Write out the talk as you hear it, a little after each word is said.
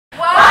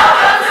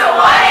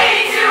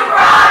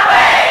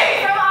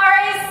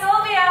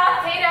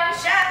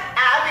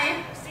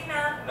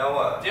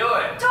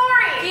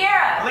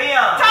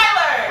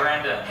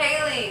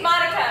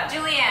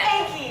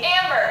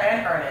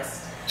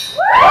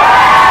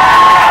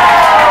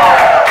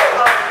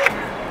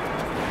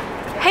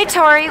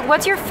Tori,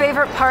 what's your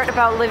favorite part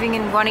about living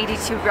in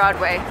 182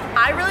 Broadway?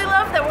 I really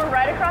love that we're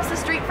right across the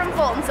street from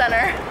Fulton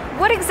Center.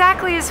 What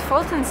exactly is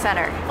Fulton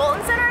Center?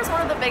 Fulton Center is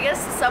one of the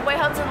biggest subway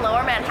hubs in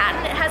Lower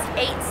Manhattan. It has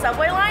 8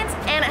 subway lines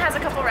and it has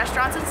a couple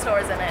restaurants and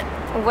stores in it.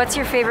 What's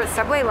your favorite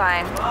subway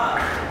line?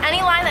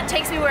 Any line that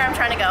takes me where I'm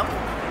trying to go.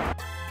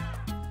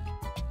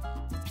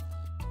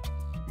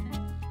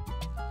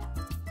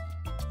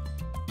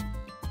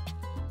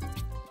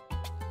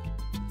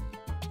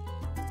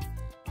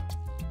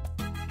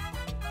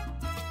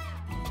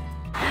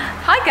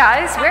 Hi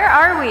guys, where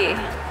are we?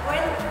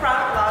 We're in the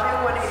front lobby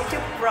of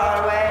 182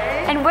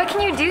 Broadway. And what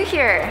can you do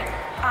here?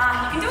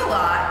 You can do a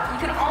lot. You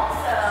can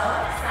also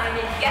sign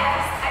in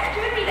guests at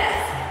your activity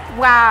desk.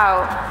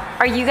 Wow,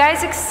 are you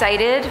guys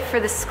excited for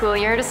the school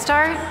year to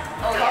start?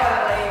 Oh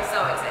yeah,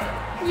 so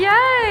excited.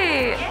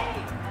 Yay!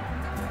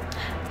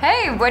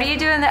 Hey, what do you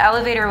do in the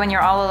elevator when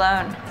you're all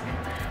alone?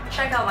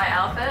 Check out my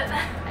outfit.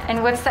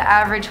 And what's the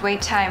average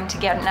wait time to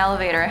get an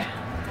elevator?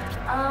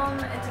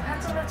 It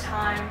depends on the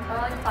time, but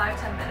like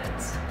 5-10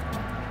 minutes.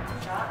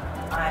 Shot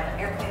on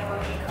airplane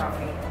emoji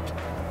coffee.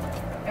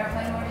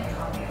 Airplane emoji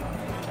coffee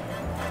emoji.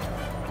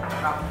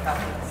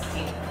 Coffee,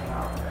 steam,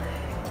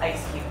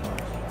 ice cube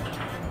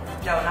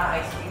emoji. No, not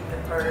ice cube, the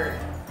bird.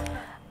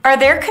 Are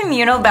there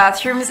communal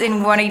bathrooms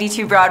in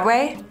 182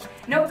 Broadway?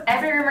 Nope,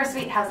 every room or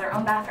suite has their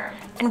own bathroom.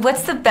 And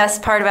what's the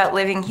best part about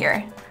living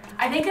here?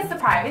 I think it's the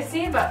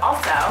privacy, but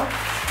also...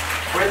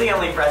 We're the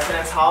only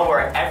residence hall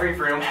where every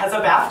room has a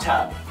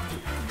bathtub.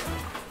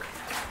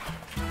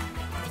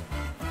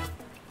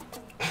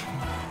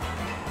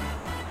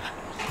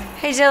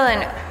 Hey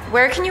Dylan,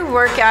 where can you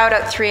work out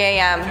at 3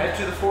 a.m.? Head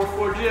to the 4th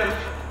floor gym.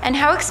 And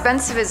how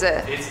expensive is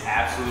it? It's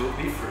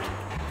absolutely free.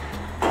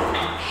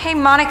 Hey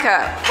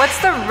Monica,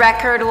 what's the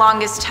record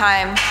longest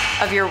time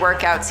of your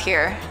workouts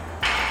here?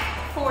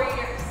 4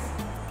 years.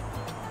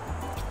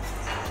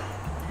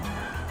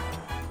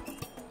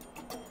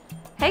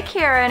 Hey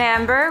Kiara and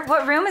Amber,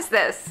 what room is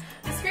this?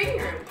 The screening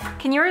room.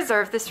 Can you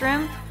reserve this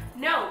room?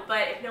 No,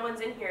 but if no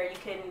one's in here, you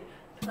can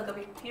plug up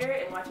your computer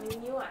and watch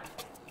anything you want.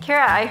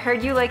 Kara, I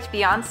heard you liked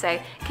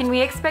Beyonce. Can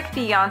we expect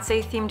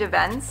Beyonce-themed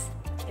events?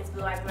 Is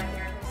Blue Eyes my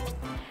favorite person?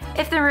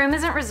 If the room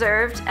isn't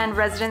reserved and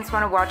residents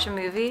want to watch a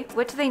movie,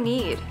 what do they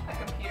need? A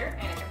computer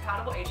and a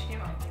compatible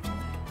HDMI cable.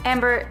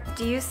 Amber,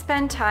 do you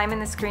spend time in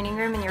the screening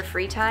room in your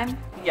free time?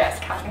 Yes,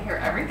 catch me here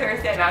every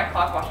Thursday at 9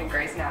 o'clock watching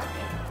Grey's Anatomy.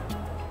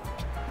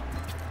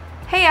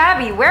 Hey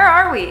Abby, where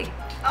are we?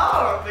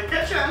 Oh, the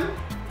kitchen.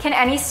 Can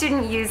any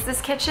student use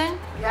this kitchen?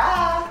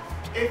 Yeah,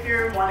 if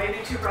you're in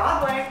 182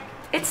 Broadway.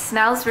 It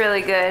smells really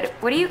good.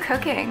 What are you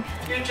cooking?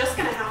 You're just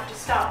gonna have to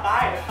stop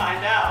by to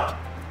find out.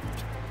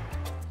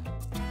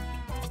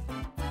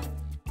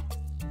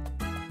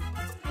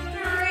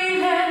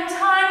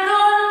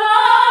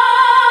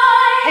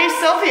 Hey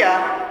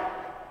Sylvia,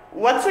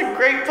 what's a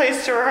great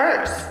place to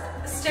rehearse?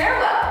 The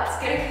stairwell, it's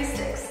good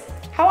acoustics.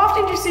 How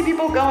often do you see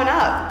people going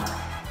up?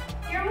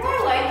 You're more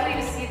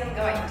likely to see them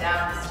going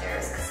down the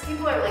stairs because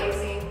people are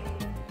lazy.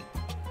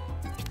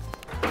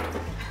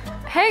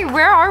 Hey,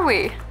 where are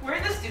we? We're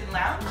in the student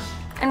lounge.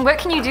 And what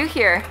can you do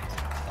here?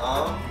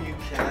 You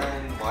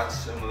can watch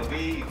a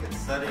movie, you can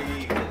study,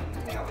 you can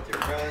hang out with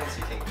your friends,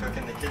 you can cook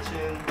in the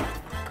kitchen.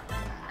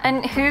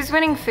 And who's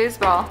winning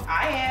foosball?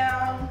 I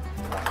am.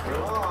 Not for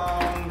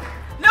long.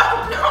 No.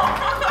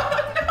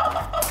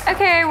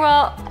 Okay,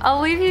 well, I'll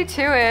leave you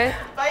to it.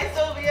 Bye,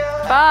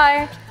 Sylvia.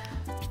 Bye.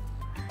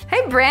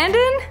 Hey,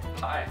 Brandon.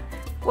 Hi.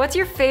 What's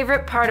your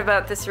favorite part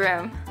about this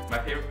room? My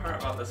favorite part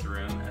about this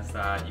room is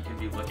that you can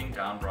be looking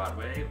down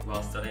Broadway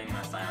while studying in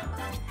a silent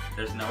room.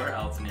 There's nowhere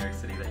else in New York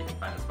City that you can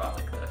find a spot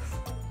like this.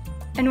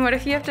 And what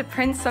if you have to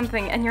print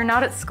something and you're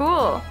not at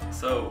school?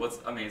 So what's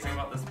amazing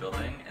about this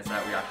building is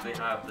that we actually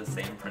have the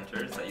same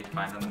printers that you'd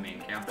find on the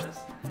main campus,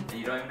 and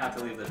you don't even have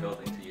to leave the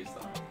building to use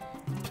them.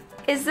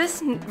 Is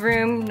this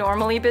room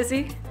normally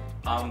busy?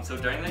 So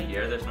during the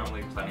year, there's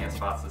normally plenty of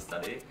spots to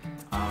study.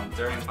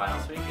 During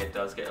finals week, it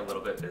does get a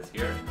little bit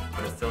busier,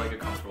 but it's still like a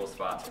comfortable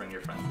spot to bring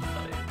your friends to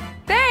study.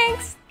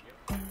 Thanks!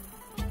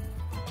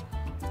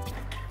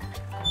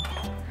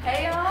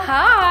 Hey y'all.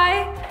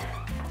 Hi!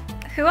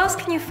 Who else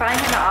can you find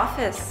in the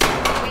office?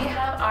 We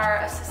have our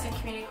assistant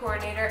community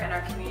coordinator and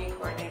our community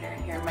coordinator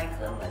in here,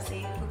 Michael and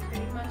Lizzie, who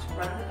pretty much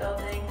run the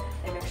building.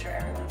 They make sure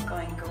everyone's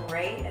going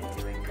great and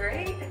doing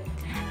great.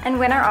 And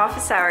when are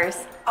office hours?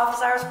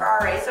 Office hours for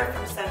RAs are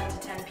from 7 to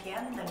 10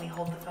 p.m. and then we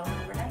hold the phone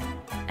overnight.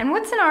 And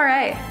what's an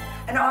RA?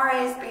 An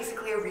RA is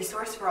basically a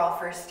resource for all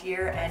first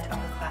year and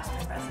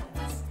upperclassmen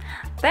residents.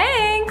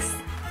 Thanks!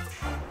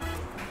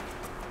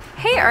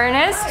 Hey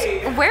Ernest,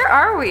 Hi. where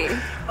are we?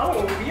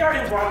 Oh, we are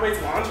in Broadway's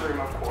laundry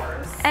room, of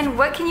course. And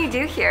what can you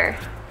do here?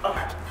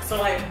 Okay, so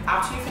like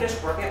after you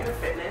finish working at your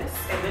fitness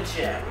in the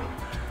gym,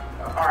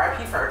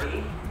 R.I.P.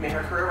 Fergie, may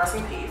her career rest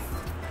in peace,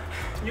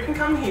 you can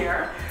come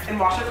here and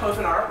wash your clothes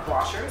in our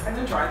washers and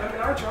then dry them in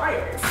our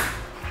dryers.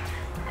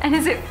 And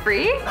is it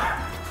free?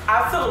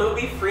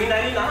 Absolutely free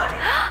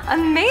 $99.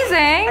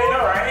 Amazing! I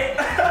know,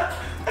 right?